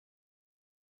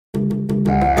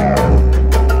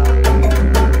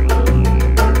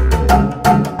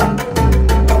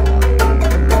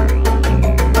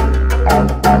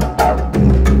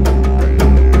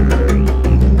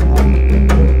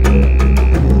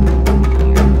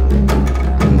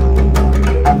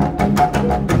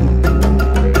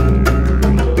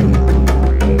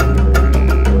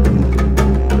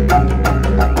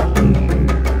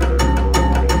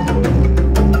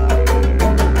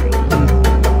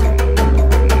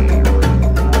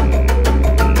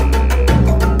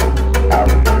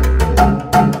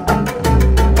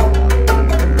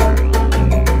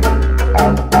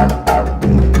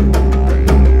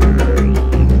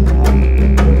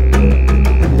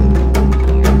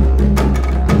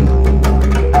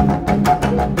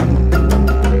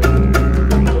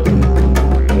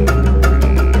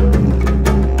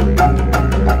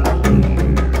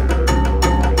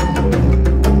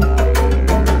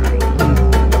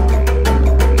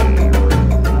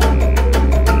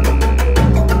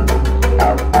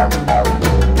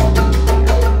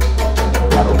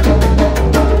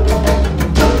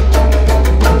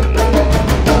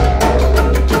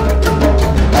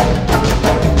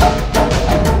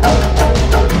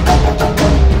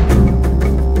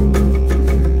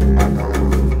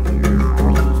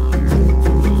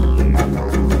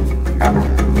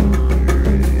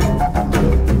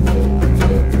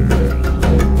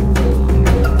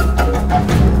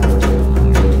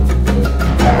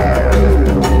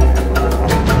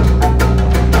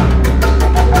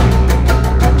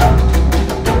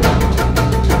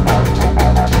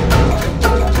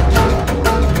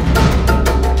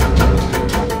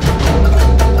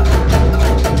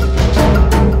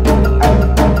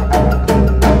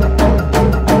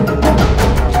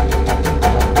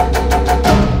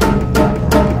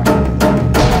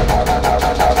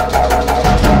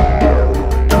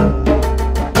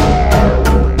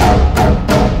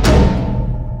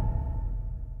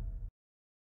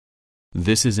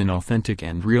This is an authentic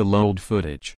and real old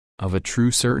footage of a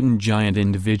true certain giant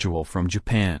individual from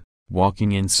Japan,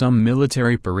 walking in some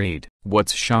military parade.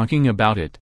 What's shocking about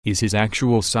it is his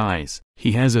actual size.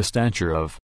 He has a stature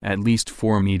of at least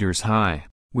 4 meters high,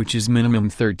 which is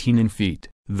minimum 13 in feet.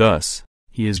 Thus,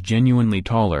 he is genuinely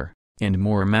taller and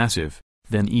more massive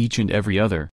than each and every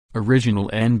other original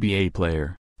NBA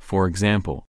player, for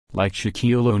example, like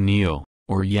Shaquille O'Neal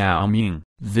or Yao Ming.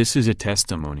 This is a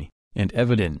testimony and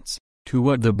evidence to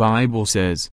what the Bible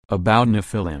says about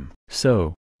Nephilim.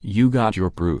 So, you got your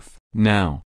proof.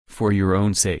 Now, for your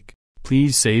own sake,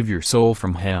 please save your soul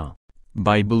from hell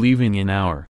by believing in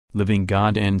our living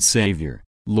God and Savior,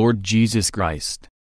 Lord Jesus Christ.